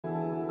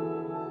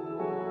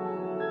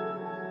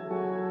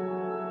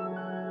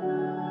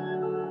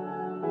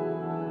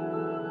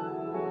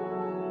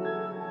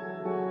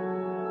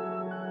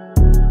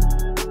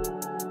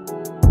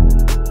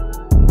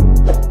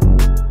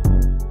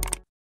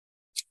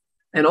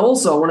And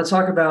also, I want to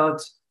talk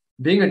about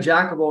being a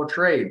jack of all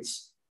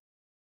trades,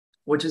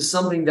 which is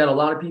something that a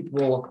lot of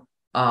people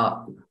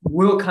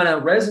will kind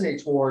of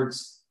resonate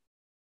towards.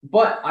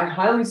 But I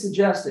highly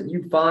suggest that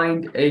you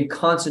find a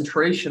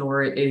concentration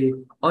or a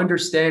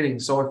understanding.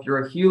 So if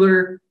you're a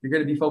healer, you're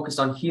going to be focused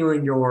on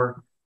healing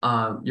your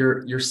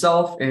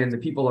yourself and the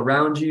people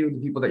around you,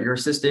 the people that you're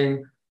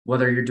assisting,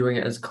 whether you're doing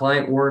it as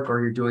client work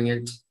or you're doing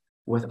it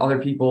with other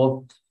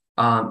people.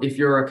 If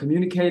you're a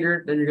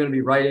communicator, then you're going to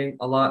be writing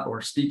a lot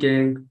or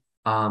speaking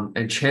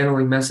and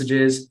channeling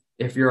messages.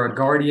 If you're a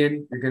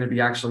guardian, you're going to be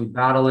actually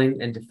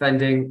battling and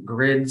defending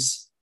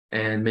grids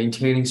and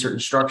maintaining certain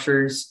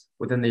structures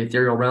within the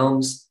ethereal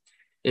realms.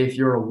 If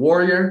you're a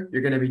warrior,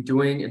 you're going to be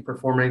doing and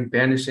performing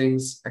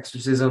banishings,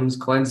 exorcisms,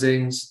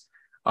 cleansings,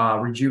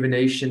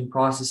 rejuvenation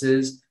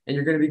processes, and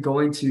you're going to be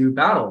going to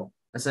battle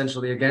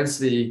essentially against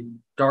the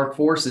dark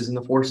forces and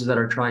the forces that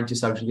are trying to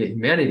subjugate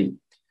humanity.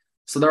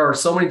 So there are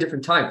so many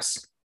different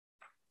types.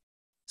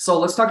 So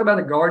let's talk about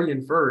the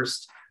guardian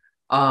first.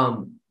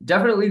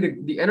 Definitely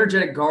the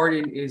energetic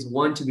guardian is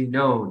one to be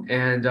known.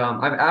 And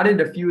I've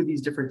added a few of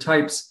these different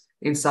types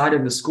inside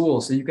of the school.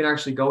 So you can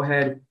actually go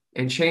ahead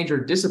and change your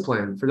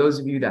discipline. For those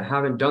of you that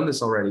haven't done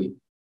this already,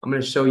 I'm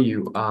going to show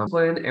you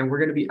discipline, and we're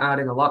going to be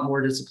adding a lot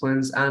more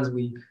disciplines as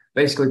we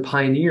basically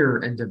pioneer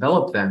and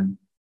develop them.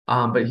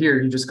 But here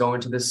you just go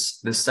into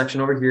this section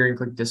over here and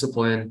click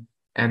discipline,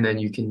 and then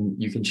you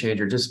can change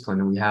your discipline,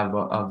 and we have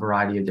a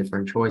variety of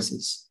different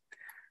choices.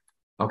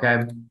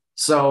 Okay,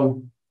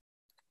 so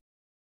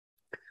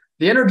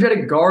the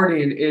energetic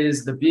guardian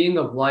is the being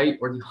of light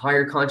or the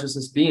higher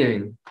consciousness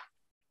being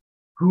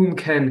whom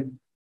can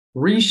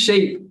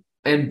reshape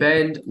and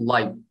bend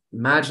light,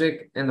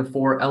 magic, and the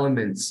four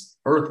elements: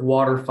 earth,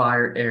 water,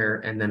 fire, air,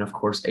 and then of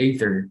course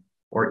ether,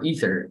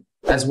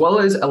 as well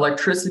as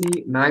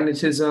electricity,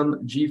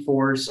 magnetism,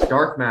 G-force,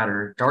 dark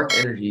matter, dark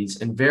energies,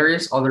 and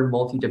various other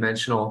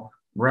multidimensional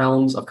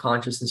realms of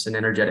consciousness and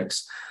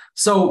energetics.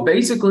 So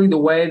basically, the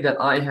way that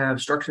I have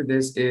structured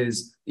this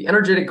is the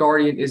energetic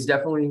guardian is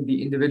definitely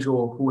the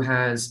individual who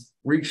has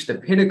reached the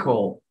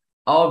pinnacle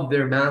of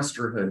their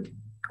masterhood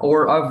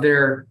or of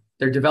their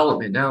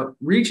development. Now,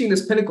 reaching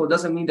this pinnacle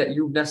doesn't mean that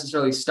you've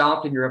necessarily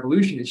stopped in your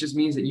evolution. It just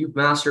means that you've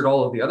mastered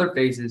all of the other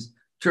phases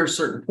to a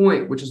certain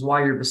point, which is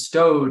why you're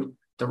bestowed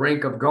the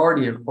rank of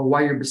guardian, or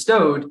why you're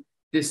bestowed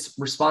this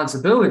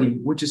responsibility,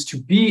 which is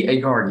to be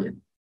a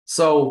guardian.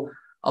 So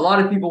a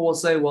lot of people will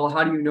say, well,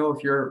 how do you know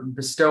if you're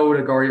bestowed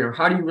a guardian, or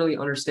how do you really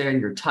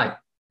understand your type?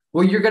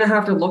 Well, you're going to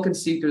have to look and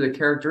see through the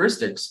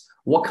characteristics.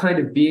 What kind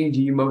of being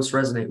do you most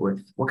resonate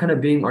with? What kind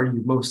of being are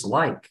you most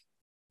like?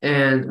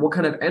 And what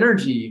kind of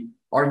energy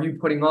are you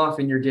putting off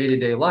in your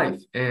day-to-day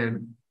life?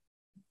 And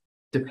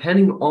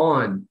depending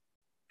on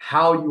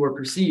how you are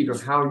perceived or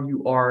how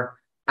you are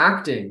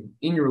acting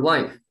in your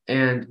life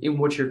and in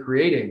what you're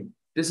creating,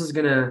 this is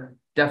going to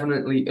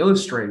definitely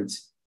illustrate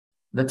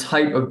the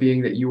type of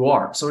being that you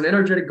are. So an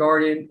energetic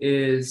guardian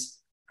is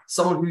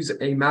someone who's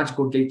a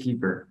magical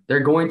gatekeeper.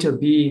 They're going to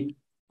be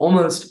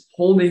almost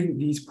holding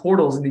these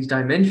portals and these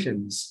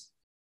dimensions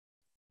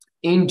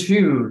in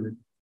tune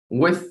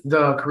with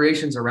the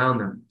creations around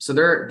them. So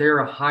they're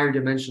a higher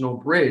dimensional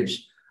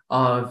bridge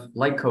of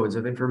light codes,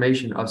 of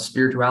information, of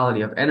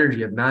spirituality, of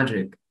energy, of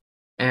magic.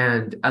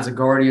 And as a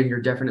guardian, you're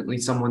definitely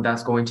someone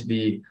that's going to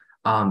be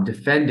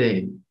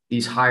defending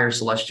these higher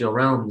celestial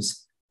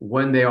realms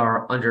when they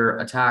are under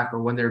attack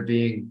or when they're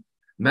being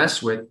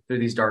messed with through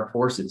these dark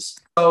forces.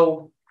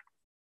 So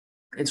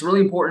it's really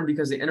important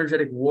because the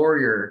energetic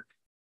warrior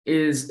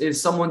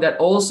is someone that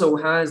also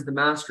has the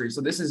mastery.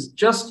 So this is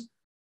just,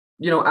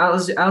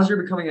 as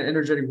you're becoming an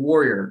energetic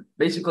warrior,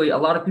 basically a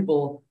lot of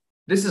people,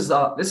 this is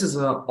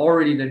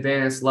already an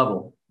advanced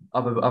level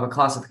of a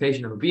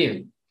classification of a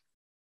being.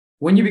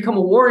 When you become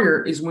a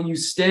warrior is when you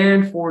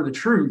stand for the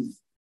truth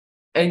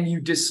and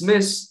you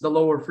dismiss the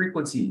lower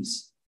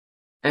frequencies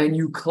and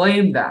you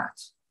claim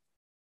that.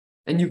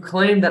 And you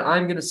claim that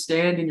I'm going to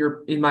stand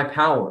in my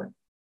power.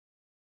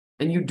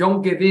 And you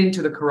don't give in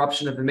to the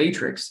corruption of the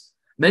matrix.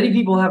 Many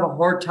people have a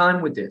hard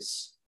time with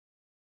this.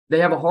 They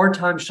have a hard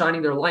time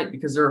shining their light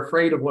because they're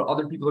afraid of what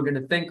other people are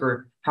going to think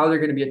or how they're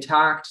going to be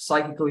attacked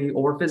psychically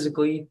or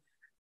physically.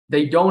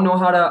 They don't know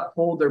how to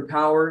hold their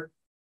power.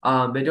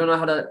 They don't know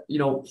how to,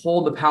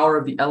 hold the power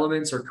of the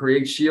elements or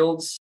create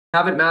shields.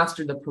 Haven't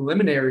mastered the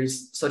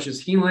preliminaries such as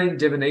healing,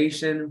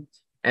 divination,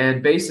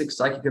 and basic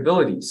psychic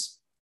abilities.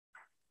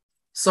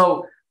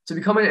 So to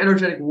become an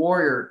energetic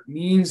warrior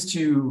means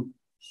to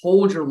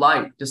hold your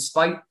light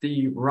despite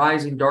the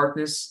rising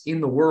darkness in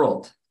the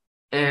world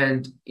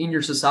and in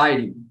your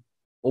society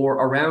or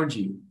around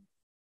you.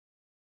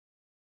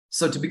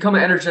 So to become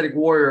an energetic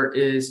warrior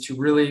is to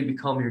really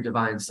become your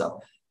divine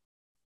self.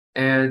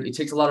 And it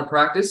takes a lot of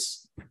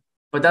practice,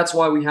 but that's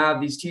why we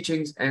have these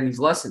teachings and these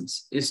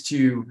lessons, is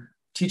to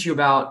teach you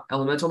about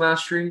elemental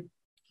mastery,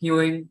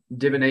 healing,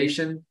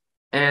 divination,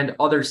 and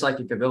other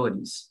psychic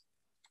abilities.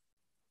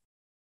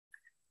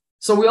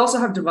 So we also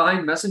have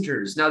divine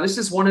messengers. Now, this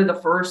is one of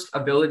the first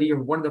ability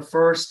or one of the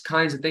first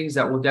kinds of things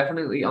that will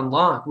definitely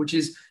unlock, which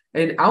is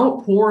an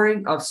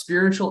outpouring of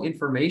spiritual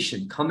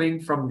information coming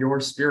from your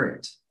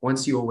spirit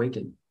once you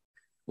awaken.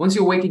 Once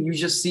you awaken, you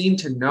just seem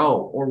to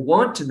know or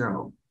want to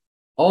know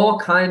all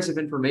kinds of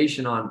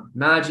information on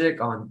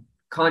magic, on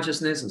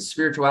consciousness and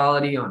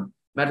spirituality, on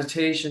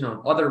meditation,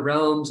 on other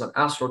realms, on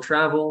astral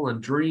travel,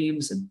 and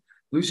dreams and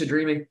lucid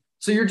dreaming.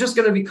 So you're just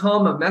going to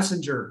become a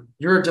messenger.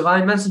 You're a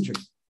divine messenger.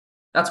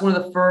 That's one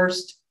of the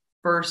first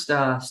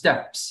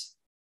steps,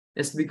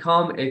 is to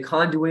become a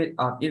conduit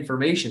of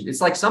information.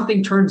 It's like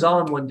something turns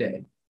on one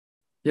day.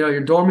 You know,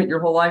 you're dormant your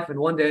whole life, and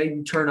one day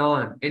you turn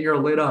on and you're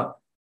lit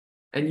up,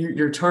 and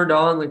you're turned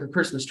on like a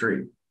Christmas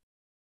tree,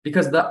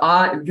 because the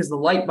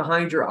light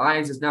behind your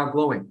eyes is now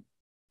glowing.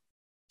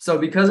 So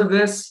because of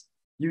this,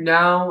 you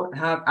now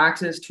have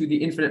access to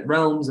the infinite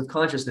realms of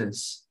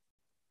consciousness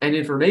and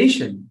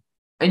information.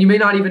 And you may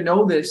not even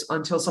know this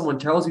until someone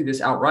tells you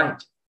this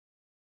outright.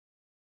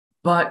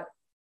 But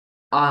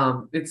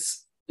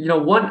it's, you know,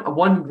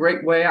 one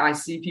great way I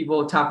see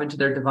people tap into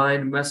their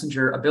divine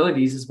messenger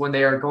abilities is when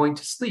they are going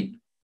to sleep.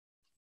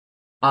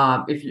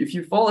 If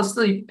you fall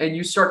asleep and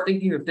you start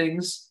thinking of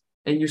things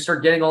and you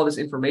start getting all this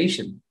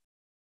information,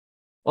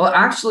 well,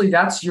 actually,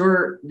 that's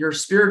your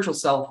spiritual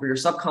self or your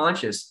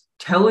subconscious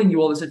telling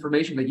you all this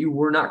information that you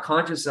were not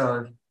conscious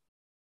of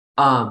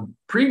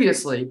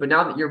previously. But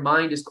now that your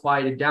mind is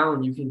quieted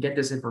down, you can get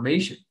this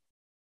information.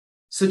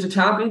 So to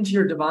tap into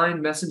your divine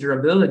messenger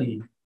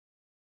ability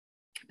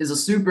is a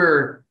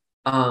super,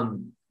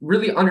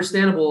 really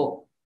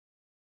understandable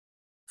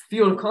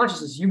field of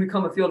consciousness. You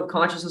become a field of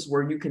consciousness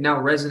where you can now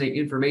resonate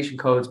information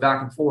codes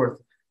back and forth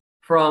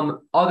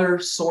from other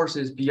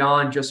sources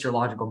beyond just your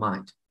logical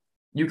mind.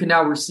 You can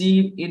now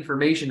receive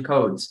information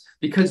codes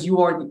because you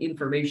are the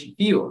information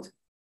field.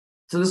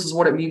 So this is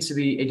what it means to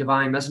be a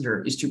divine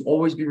messenger, is to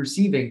always be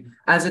receiving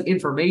as an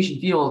information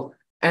field,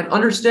 and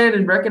understand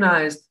and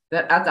recognize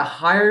that at the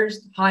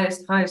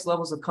highest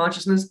levels of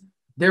consciousness,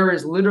 there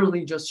is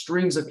literally just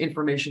streams of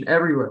information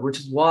everywhere, which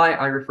is why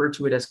I refer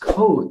to it as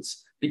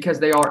codes, because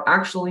they are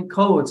actually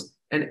codes,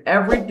 and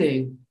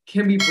everything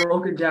can be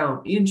broken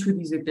down into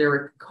these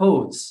etheric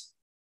codes.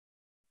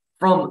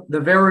 From the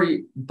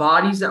very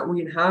bodies that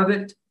we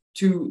inhabit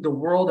to the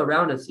world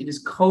around us, it is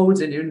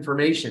codes and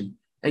information.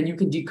 And you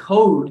can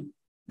decode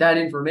that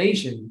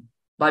information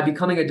by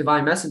becoming a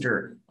divine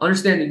messenger.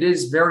 Understand it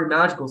is very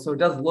magical, so it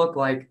does look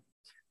like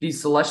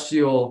these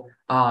celestial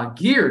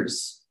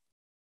gears,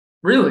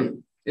 really,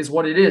 is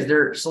what it is.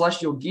 They're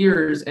celestial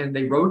gears, and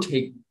they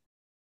rotate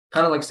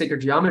kind of like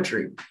sacred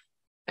geometry.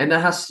 And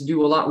that has to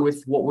do a lot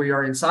with what we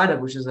are inside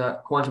of, which is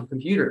a quantum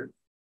computer,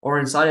 or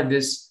inside of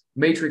this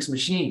matrix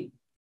machine.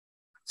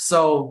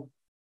 So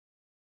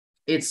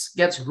it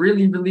gets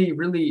really, really,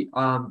 really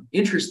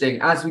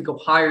interesting as we go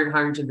higher and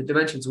higher into the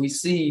dimensions. We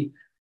see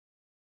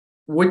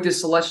with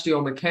this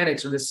celestial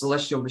mechanics, or this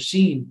celestial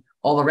machine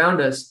all around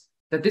us,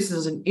 that this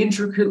is an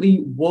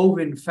intricately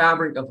woven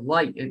fabric of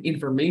light and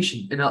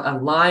information in a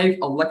live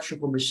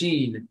electrical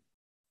machine.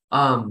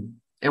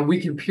 And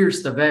we can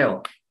pierce the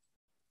veil.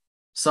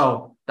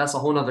 So that's a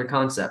whole nother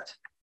concept.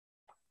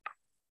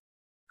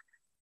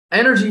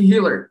 Energy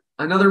healer.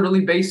 Another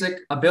really basic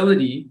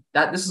ability,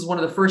 that this is one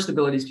of the first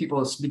abilities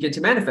people begin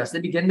to manifest. They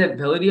begin the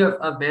ability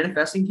of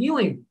manifesting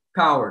healing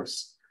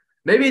powers.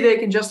 Maybe they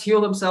can just heal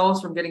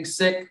themselves from getting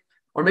sick,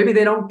 or maybe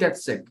they don't get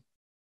sick,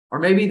 or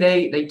maybe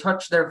they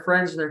touch their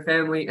friends and their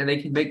family and they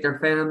can make their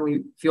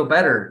family feel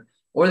better,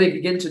 or they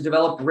begin to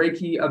develop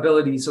Reiki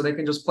abilities so they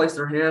can just place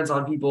their hands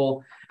on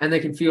people and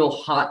they can feel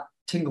hot,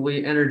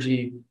 tingly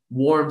energy,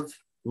 warmth,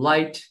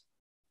 light,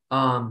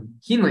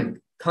 healing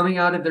coming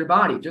out of their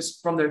body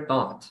just from their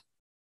thought.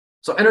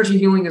 So energy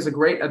healing is a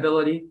great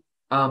ability.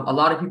 A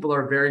lot of people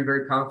are very,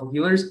 very powerful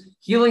healers.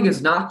 Healing is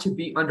not to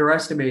be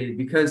underestimated,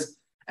 because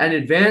at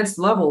advanced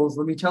levels,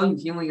 let me tell you,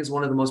 healing is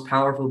one of the most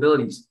powerful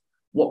abilities.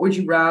 What would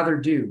you rather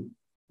do?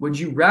 Would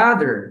you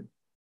rather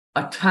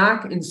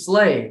attack and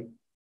slay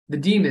the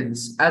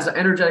demons as an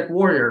energetic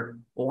warrior,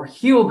 or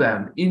heal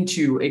them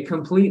into a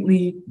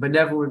completely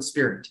benevolent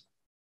spirit?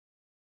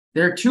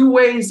 There are two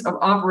ways of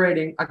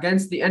operating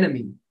against the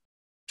enemy,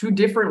 two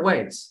different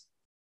ways.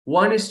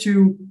 One is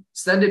to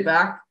send it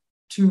back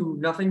to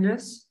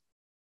nothingness.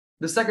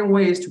 The second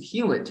way is to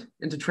heal it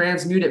and to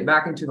transmute it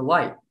back into the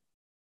light.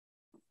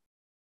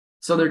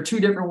 So there are two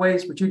different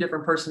ways for two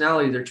different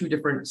personalities. There are two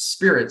different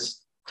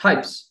spirits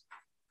types.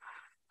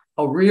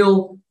 A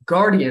real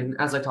guardian,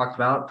 as I talked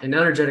about, an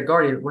energetic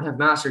guardian, would have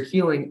mastered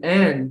healing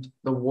and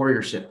the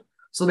warriorship.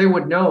 So they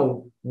would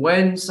know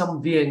when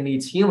some being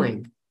needs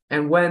healing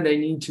and when they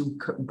need to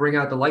bring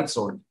out the light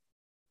sword.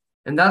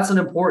 And that's an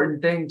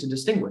important thing to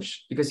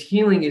distinguish, because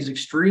healing is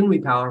extremely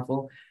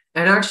powerful.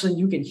 And actually,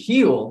 you can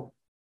heal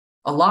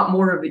a lot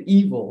more of the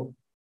evil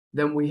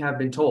than we have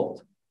been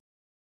told.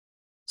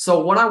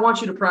 So what I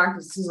want you to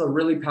practice, this is a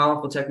really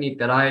powerful technique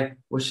that I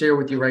will share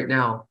with you right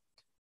now.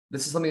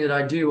 This is something that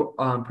I do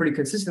pretty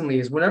consistently,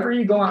 is whenever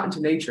you go out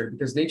into nature,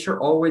 because nature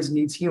always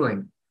needs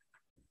healing,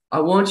 I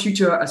want you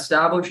to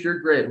establish your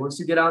grid. Once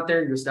you get out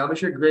there, you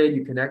establish your grid,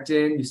 you connect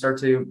in, you start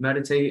to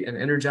meditate and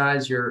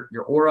energize your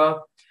aura.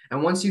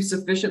 And once you've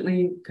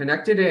sufficiently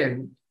connected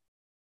in,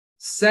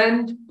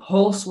 Send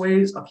pulse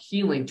waves of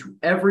healing to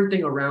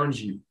everything around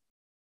you,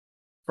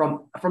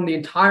 from the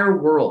entire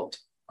world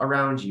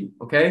around you,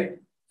 okay?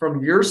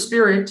 From your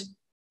spirit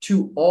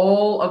to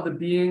all of the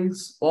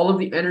beings, all of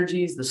the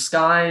energies, the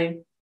sky,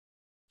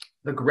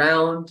 the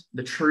ground,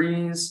 the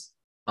trees,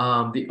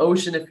 the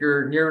ocean if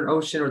you're near an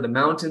ocean, or the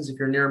mountains if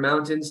you're near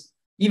mountains,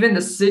 even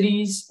the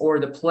cities or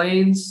the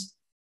plains,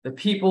 the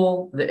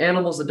people, the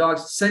animals, the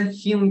dogs. Send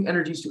healing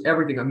energies to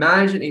everything.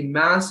 Imagine a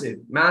massive,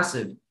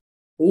 massive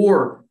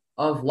orb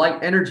of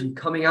light energy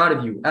coming out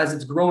of you as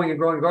it's growing and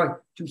growing and growing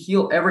to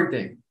heal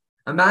everything.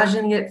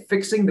 Imagining it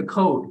fixing the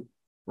code,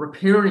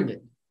 repairing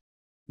it,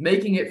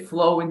 making it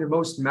flow in the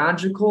most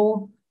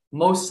magical,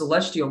 most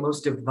celestial,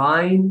 most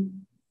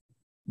divine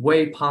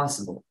way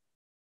possible.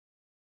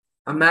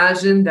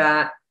 Imagine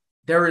that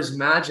there is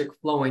magic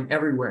flowing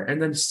everywhere,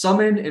 and then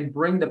summon and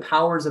bring the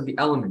powers of the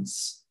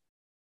elements,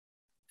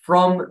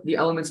 from the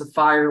elements of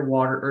fire,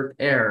 water, earth,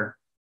 air,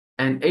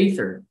 and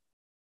aether.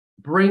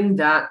 Bring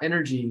that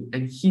energy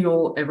and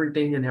heal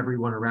everything and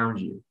everyone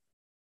around you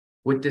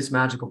with this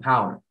magical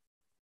power.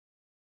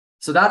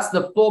 So that's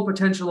the full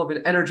potential of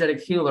an energetic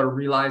healer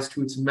realized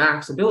to its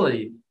max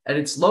ability. At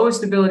its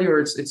lowest ability, or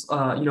its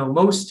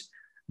most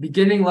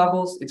beginning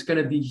levels, it's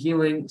going to be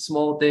healing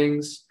small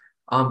things.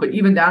 But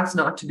even that's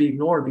not to be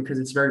ignored because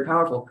it's very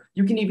powerful.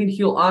 You can even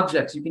heal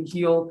objects. You can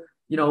heal,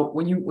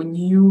 when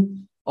you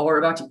are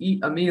about to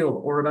eat a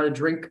meal or about to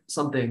drink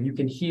something, you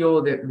can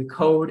heal the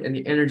code and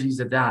the energies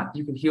of that.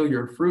 You can heal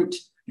your fruit.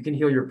 You can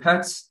heal your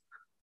pets,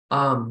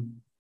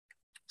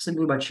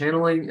 simply by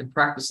channeling and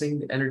practicing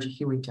the energy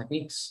healing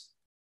techniques.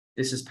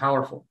 This is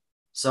powerful.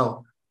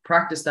 So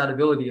practice that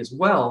ability as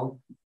well.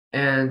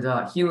 And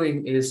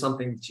healing is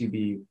something to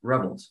be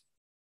reveled.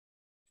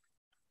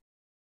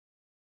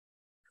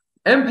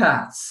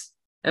 Empaths.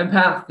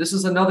 Empath. This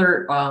is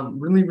another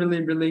really,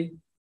 really, really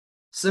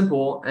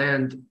simple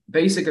and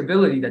basic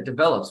ability that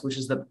develops, which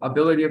is the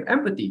ability of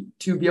empathy,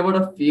 to be able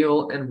to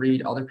feel and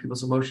read other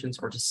people's emotions,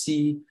 or to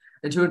see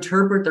and to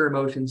interpret their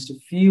emotions, to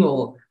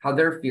feel how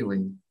they're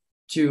feeling,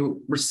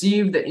 to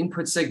receive the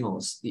input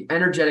signals, the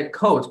energetic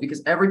codes,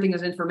 because everything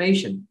is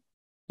information.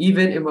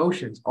 Even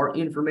emotions are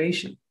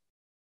information.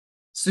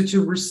 So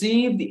to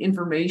receive the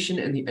information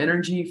and the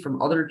energy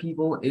from other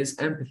people is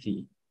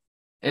empathy.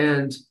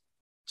 And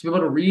to be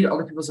able to read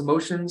other people's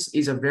emotions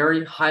is a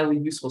very highly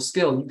useful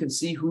skill. You can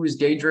see who is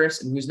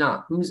dangerous and who's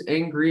not, who's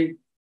angry,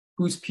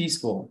 who's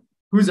peaceful,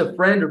 who's a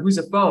friend or who's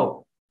a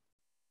foe.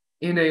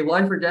 In a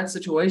life or death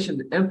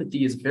situation,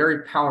 empathy is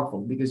very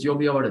powerful because you'll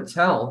be able to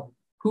tell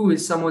who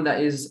is someone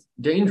that is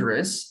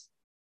dangerous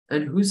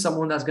and who's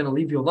someone that's going to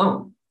leave you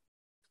alone.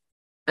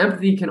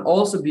 Empathy can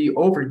also be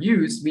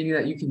overused, meaning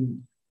that you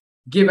can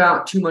give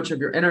out too much of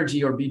your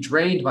energy or be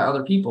drained by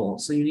other people.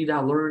 So you need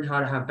to learn how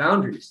to have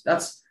boundaries.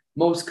 That's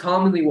most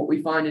commonly what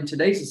we find in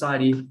today's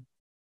society.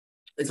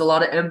 It's a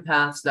lot of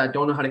empaths that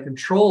don't know how to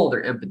control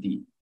their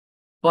empathy.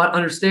 But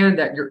understand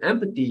that your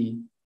empathy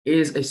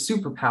is a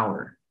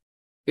superpower.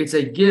 It's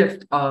a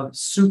gift of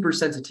super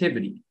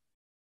sensitivity,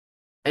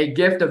 a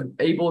gift of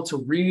able to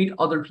read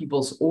other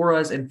people's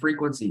auras and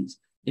frequencies.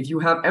 If you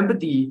have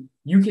empathy,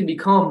 you can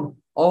become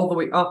all the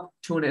way up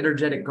to an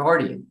energetic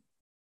guardian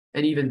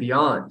and even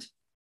beyond,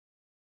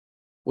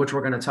 which we're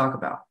going to talk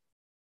about.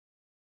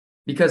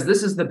 Because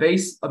this is the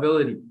base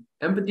ability.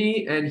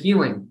 Empathy and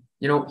healing.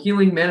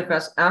 Healing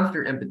manifests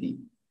after empathy,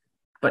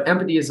 but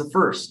empathy is the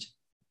first.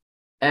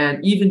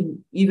 And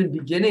even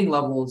beginning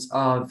levels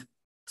of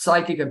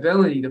psychic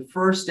ability, the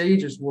first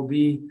stages will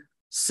be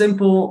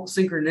simple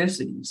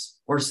synchronicities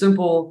or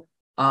simple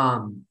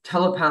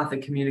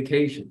telepathic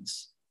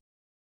communications.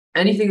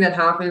 Anything that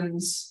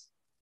happens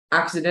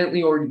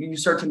accidentally, or you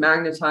start to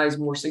magnetize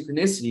more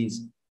synchronicities,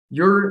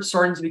 you're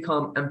starting to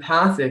become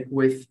empathic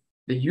with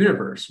the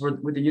universe,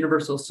 with the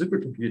universal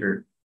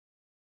supercomputer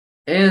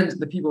and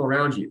the people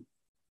around you.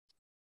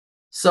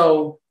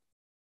 So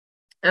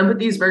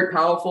empathy is very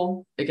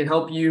powerful. It can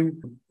help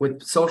you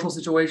with social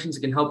situations.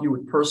 It can help you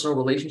with personal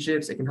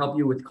relationships. It can help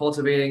you with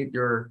cultivating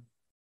your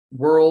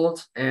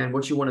world and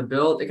what you want to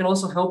build. It can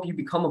also help you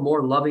become a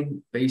more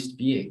loving-based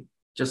being,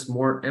 just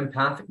more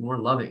empathic, more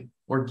loving,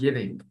 more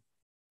giving.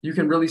 You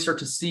can really start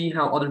to see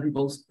how other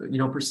people,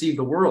 perceive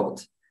the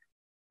world.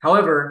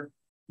 However,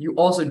 you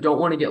also don't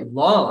want to get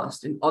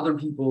lost in other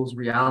people's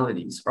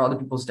realities or other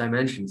people's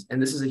dimensions.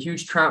 And this is a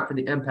huge trap for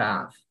the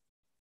empath,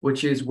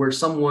 which is where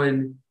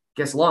someone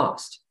gets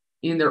lost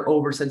in their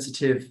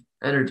oversensitive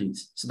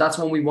energies. So that's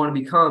when we want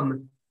to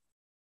become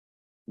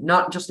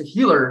not just a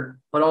healer,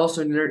 but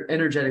also an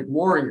energetic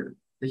warrior.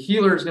 The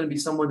healer is going to be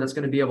someone that's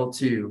going to be able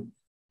to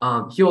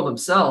heal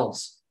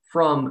themselves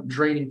from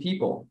draining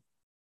people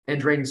and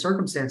draining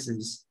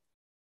circumstances,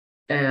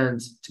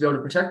 and to be able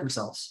to protect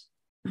themselves.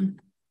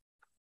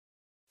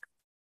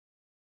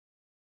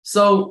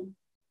 So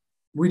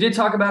we did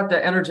talk about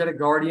the energetic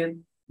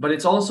guardian, but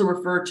it's also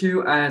referred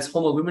to as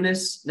Homo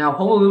Luminous. Now,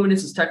 Homo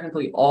Luminous is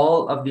technically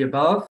all of the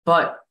above,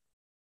 but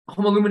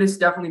Homo Luminous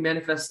definitely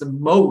manifests the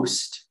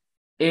most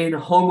in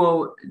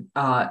Homo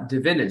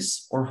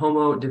Divinus or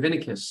Homo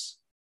Divinicus.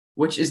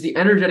 which is the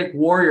energetic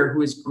warrior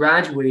who has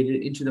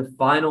graduated into the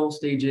final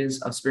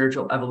stages of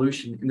spiritual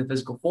evolution in the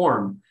physical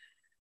form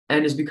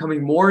and is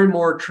becoming more and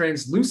more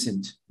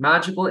translucent,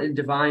 magical, and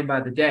divine by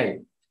the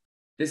day.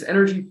 This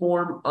energy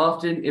form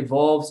often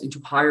evolves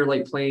into higher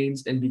light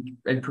planes and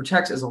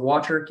protects as a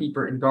watcher,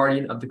 keeper, and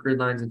guardian of the grid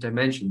lines and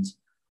dimensions.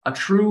 A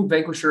true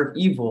vanquisher of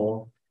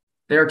evil,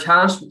 they are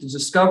tasked with the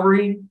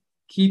discovery,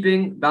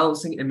 keeping,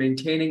 balancing, and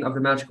maintaining of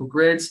the magical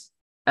grids,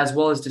 as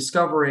well as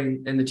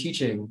discovering and the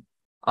teaching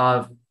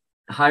of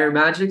higher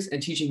magics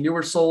and teaching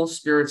newer souls,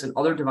 spirits, and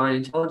other divine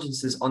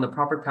intelligences on the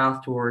proper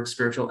path towards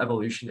spiritual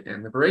evolution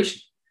and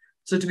liberation.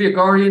 So to be a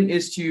guardian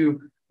is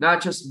to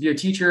not just be a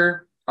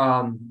teacher,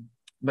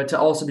 but to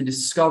also be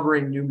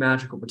discovering new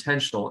magical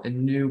potential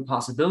and new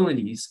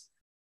possibilities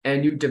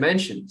and new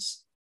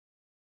dimensions.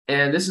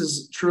 And this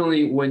is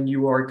truly when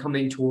you are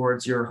coming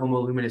towards your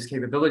Homo Luminous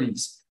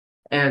capabilities.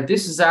 And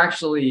this is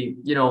actually,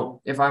 you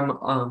know, if I'm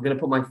going to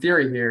put my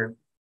theory here,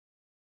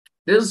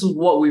 this is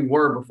what we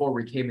were before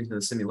we came into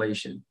the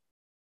simulation.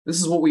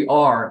 This is what we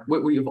are,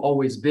 what we have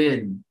always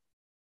been.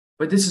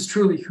 But this is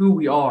truly who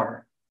we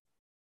are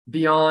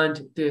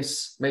beyond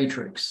this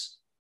matrix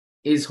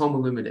is Homo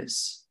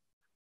Luminous.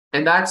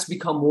 And that's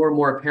become more and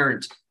more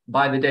apparent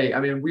by the day. I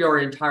mean, we are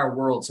an entire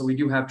world, so we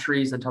do have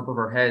trees on top of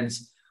our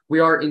heads. We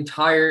are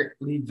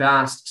entirely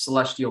vast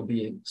celestial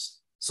beings.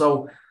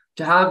 So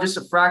to have just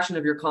a fraction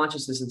of your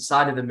consciousness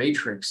inside of the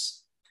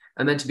matrix,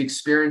 and then to be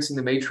experiencing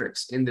the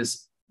matrix in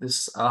this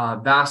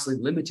vastly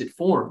limited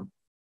form,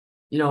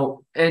 you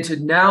know, and to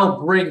now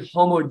bring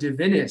Homo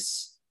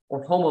Divinus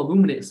or Homo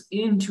Luminous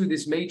into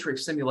this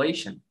matrix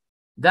simulation,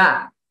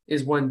 that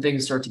is when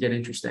things start to get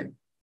interesting.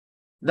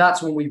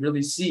 That's when we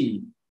really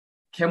see,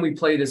 can we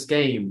play this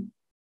game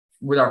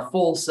with our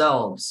full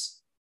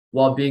selves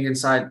while being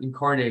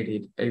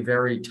incarnated a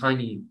very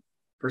tiny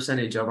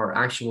percentage of our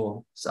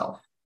actual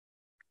self.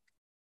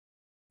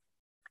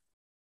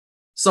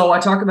 So I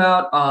talk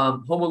about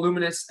Homo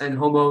Luminous and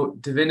Homo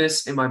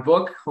Divinus in my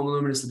book, Homo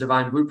Luminous, the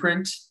Divine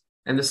Blueprint.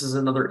 And this is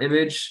another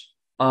image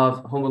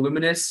of Homo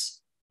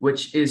Luminous,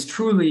 which is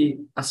truly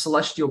a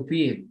celestial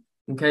being.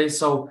 Okay,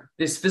 so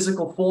this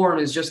physical form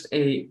is just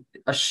a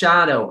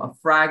shadow, a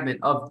fragment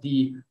of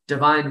the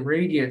divine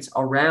radiance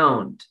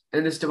around.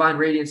 And this divine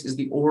radiance is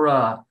the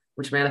aura,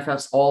 which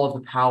manifests all of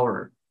the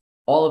power,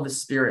 all of the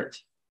spirit.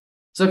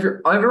 So if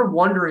you're ever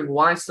wondering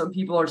why some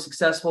people are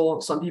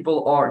successful, some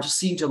people just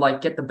seem to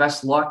like get the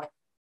best luck,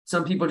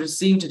 some people just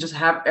seem to just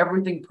have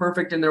everything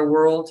perfect in their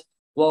world.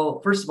 Well,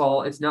 first of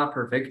all, it's not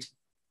perfect.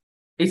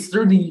 It's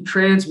through the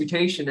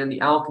transmutation and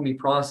the alchemy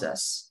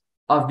process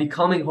of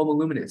becoming Homo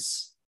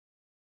Luminous.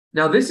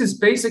 Now, this is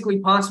basically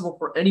possible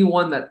for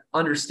anyone that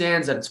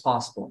understands that it's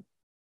possible.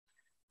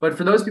 But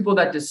for those people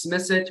that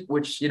dismiss it,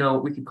 which, you know,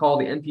 we could call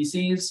the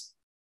NPCs,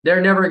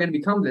 they're never going to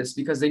become this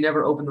because they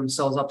never open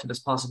themselves up to this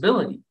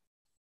possibility.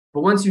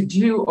 But once you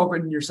do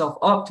open yourself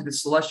up to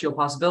this celestial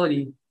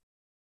possibility,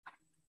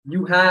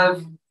 you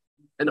have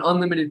an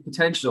unlimited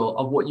potential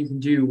of what you can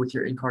do with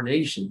your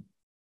incarnation.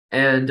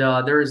 And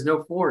there is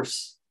no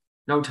force,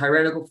 no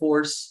tyrannical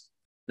force,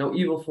 no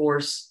evil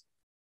force,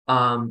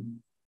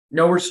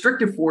 no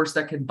restrictive force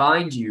that can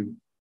bind you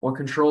or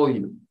control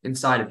you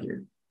inside of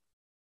here.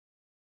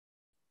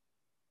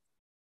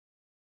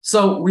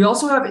 So we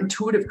also have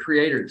intuitive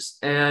creators,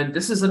 and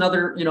this is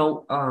another, you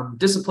know,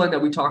 discipline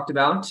that we talked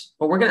about,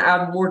 but we're going to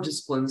add more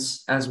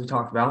disciplines as we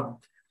talked about.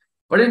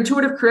 But an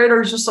intuitive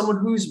creator is just someone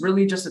who's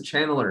really just a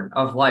channeler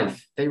of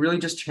life. They really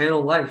just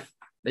channel life.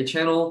 They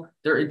channel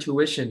their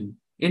intuition.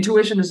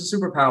 Intuition is a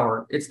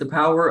superpower. It's the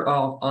power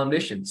of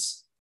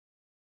omniscience.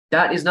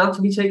 That is not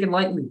to be taken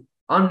lightly.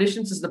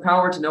 Omniscience is the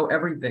power to know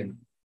everything.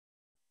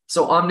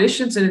 So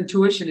omniscience and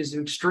intuition is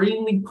an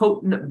extremely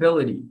potent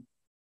ability.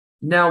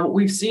 Now, what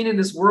we've seen in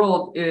this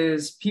world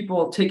is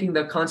people taking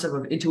the concept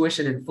of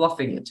intuition and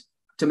fluffing it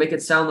to make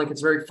it sound like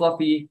it's very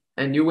fluffy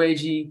and new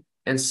agey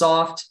and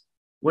soft,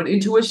 when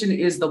intuition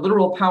is the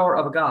literal power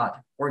of a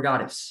god or a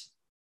goddess.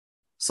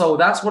 So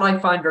that's what I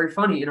find very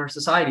funny in our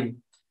society,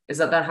 is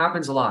that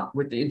happens a lot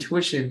with the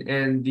intuition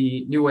and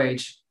the new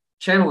age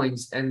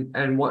channelings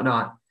and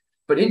whatnot.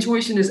 But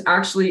intuition is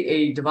actually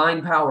a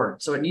divine power,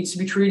 so it needs to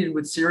be treated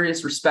with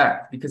serious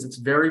respect because it's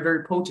very,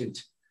 very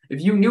potent.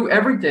 If you knew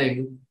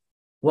everything,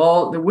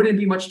 well, there wouldn't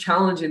be much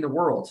challenge in the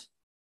world.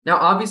 Now,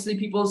 obviously,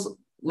 people's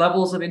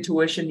levels of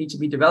intuition need to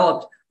be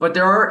developed, but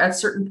there are at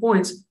certain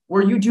points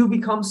where you do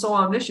become so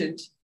omniscient.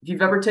 If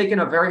you've ever taken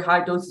a very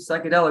high dose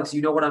of psychedelics,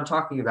 you know what I'm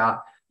talking about.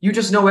 You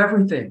just know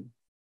everything.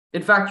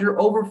 In fact, you're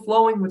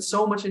overflowing with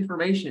so much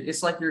information.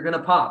 It's like you're going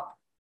to pop.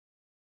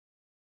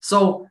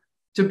 So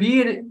to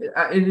be an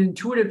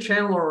intuitive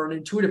channeler or an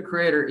intuitive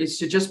creator is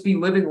to just be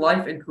living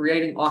life and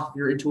creating off of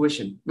your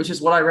intuition, which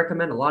is what I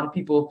recommend a lot of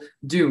people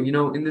do. You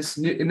know, in this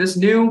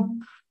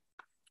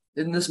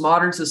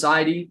modern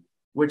society,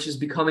 which is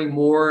becoming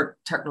more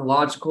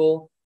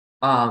technological,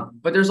 but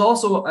there's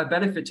also a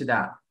benefit to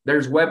that.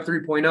 There's Web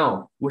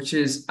 3.0, which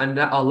is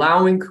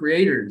allowing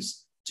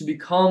creators to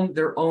become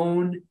their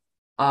own,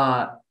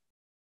 you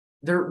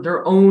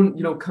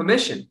know,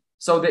 commission.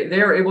 So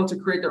they are able to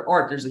create their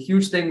art. There's a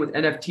huge thing with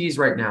NFTs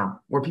right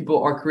now where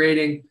people are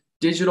creating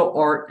digital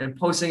art and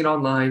posting it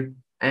online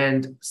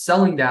and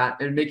selling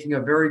that and making a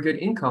very good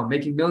income,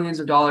 making millions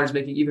of dollars,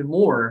 making even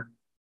more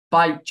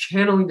by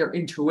channeling their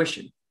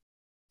intuition.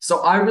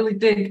 So I really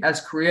think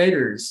as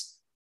creators,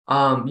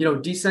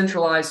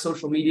 decentralized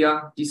social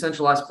media,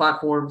 decentralized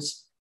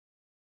platforms,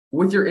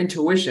 with your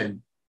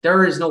intuition,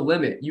 there is no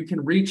limit. You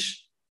can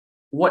reach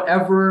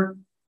whatever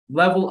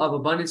level of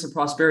abundance and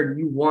prosperity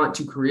you want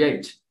to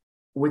create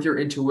with your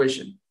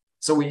intuition.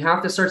 So we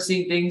have to start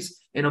seeing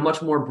things in a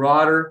much more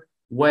broader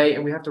way,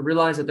 and we have to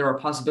realize that there are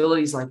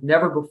possibilities like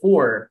never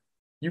before.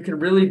 You can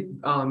really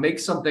make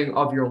something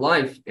of your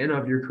life and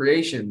of your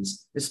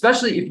creations,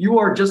 especially if you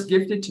are just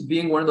gifted to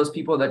being one of those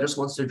people that just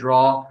wants to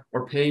draw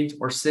or paint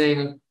or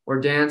sing or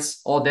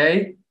dance all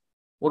day.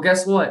 Well,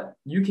 guess what?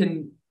 You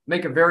can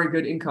make a very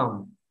good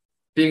income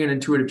being an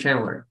intuitive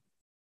channeler.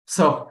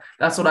 So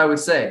that's what I would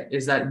say,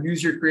 is that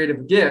use your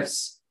creative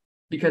gifts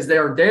because they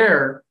are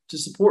there to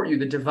support you.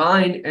 The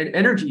divine and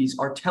energies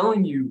are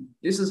telling you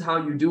this is how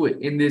you do it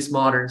in this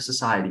modern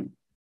society.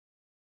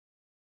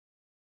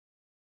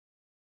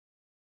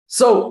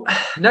 So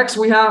next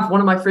we have one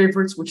of my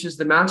favorites, which is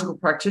the magical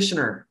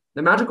practitioner.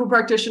 The magical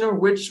practitioner,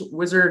 witch,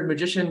 wizard,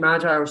 magician,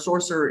 magi, or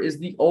sorcerer, is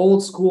the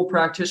old school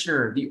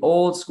practitioner, the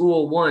old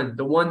school one,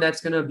 the one that's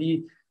going to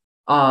be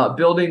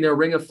building their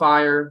ring of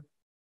fire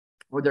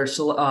or their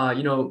circle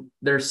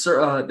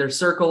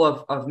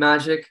of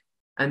magic,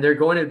 and they're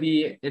going to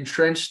be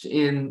entrenched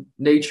in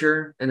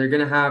nature, and they're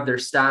going to have their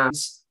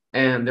staffs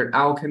and their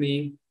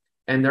alchemy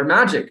and their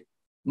magic.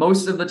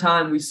 Most of the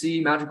time we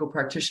see magical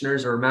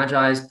practitioners or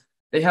magi's,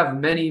 they have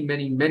many,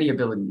 many, many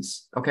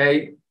abilities,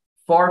 okay?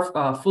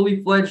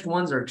 Fully fledged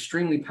ones are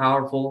extremely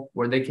powerful,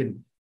 where they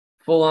can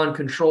full on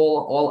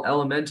control all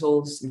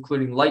elementals,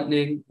 including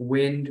lightning,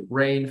 wind,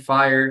 rain,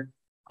 fire.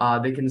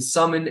 They can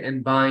summon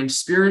and bind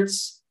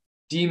spirits,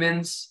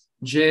 demons,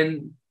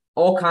 jinn,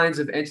 all kinds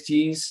of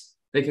entities.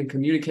 They can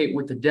communicate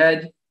with the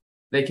dead.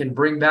 They can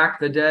bring back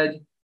the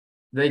dead.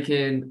 They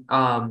can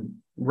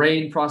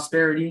rain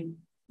prosperity.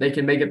 They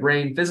can make it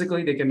rain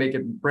physically. They can make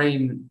it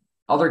rain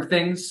other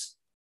things.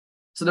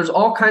 So there's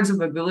all kinds of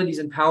abilities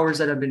and powers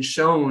that have been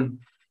shown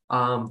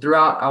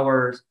throughout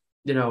our,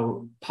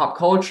 pop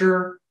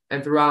culture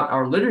and throughout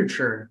our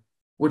literature,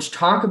 which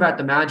talk about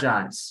the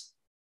Magi's.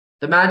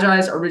 The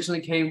Magi's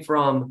originally came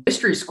from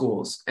history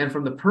schools and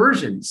from the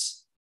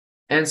Persians.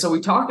 And so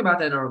we talked about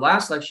that in our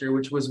last lecture,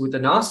 which was with the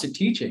Gnostic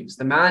teachings.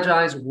 The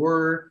Magi's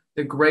were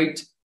the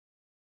great,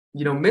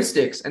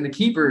 mystics and the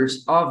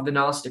keepers of the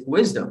Gnostic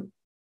wisdom.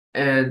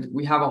 And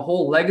we have a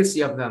whole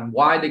legacy of them,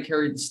 why they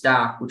carried the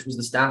staff, which was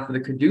the staff of the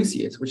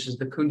Caduceus, which is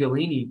the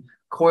Kundalini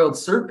coiled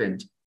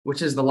serpent,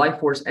 which is the life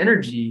force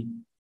energy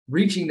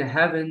reaching the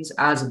heavens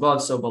as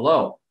above, so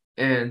below.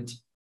 And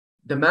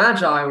the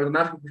Magi, or the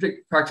magical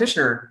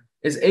practitioner,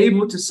 is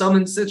able to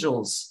summon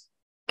sigils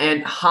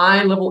and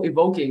high-level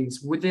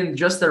evokings within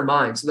just their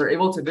mind. So they're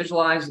able to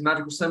visualize the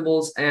magical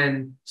symbols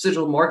and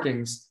sigil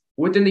markings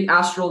within the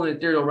astral and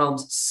ethereal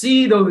realms,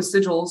 see those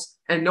sigils,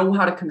 and know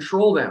how to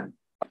control them.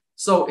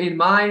 So in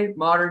my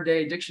modern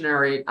day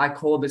dictionary, I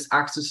call this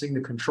accessing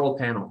the control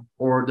panel,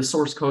 or the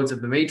source codes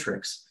of the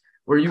matrix,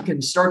 where you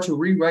can start to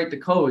rewrite the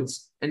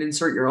codes and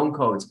insert your own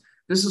codes.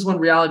 This is when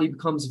reality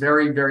becomes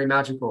very, very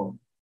magical.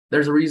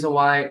 There's a reason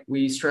why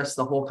we stress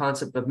the whole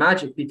concept of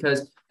magic,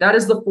 because that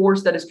is the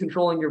force that is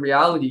controlling your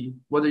reality,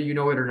 whether you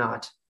know it or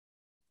not.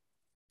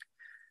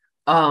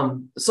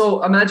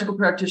 So a magical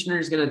practitioner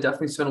is going to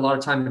definitely spend a lot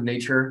of time in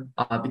nature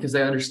because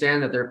they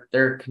understand that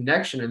their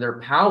connection and their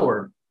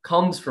power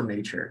comes from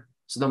nature.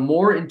 So the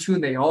more in tune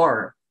they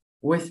are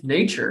with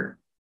nature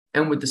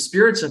and with the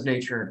spirits of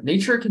nature,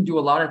 nature can do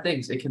a lot of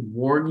things. It can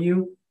warn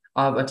you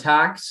of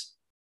attacks.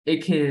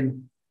 It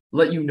can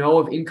let you know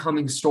of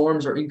incoming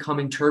storms or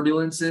incoming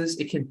turbulences.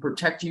 It can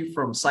protect you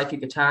from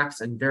psychic attacks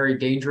and very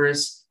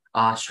dangerous,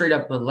 straight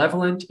up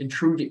malevolent,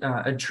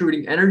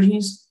 intruding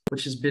energies,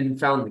 which has been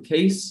found the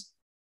case.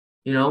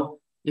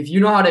 If you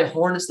know how to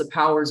harness the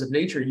powers of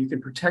nature, you can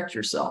protect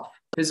yourself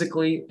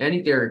physically and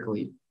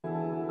etherically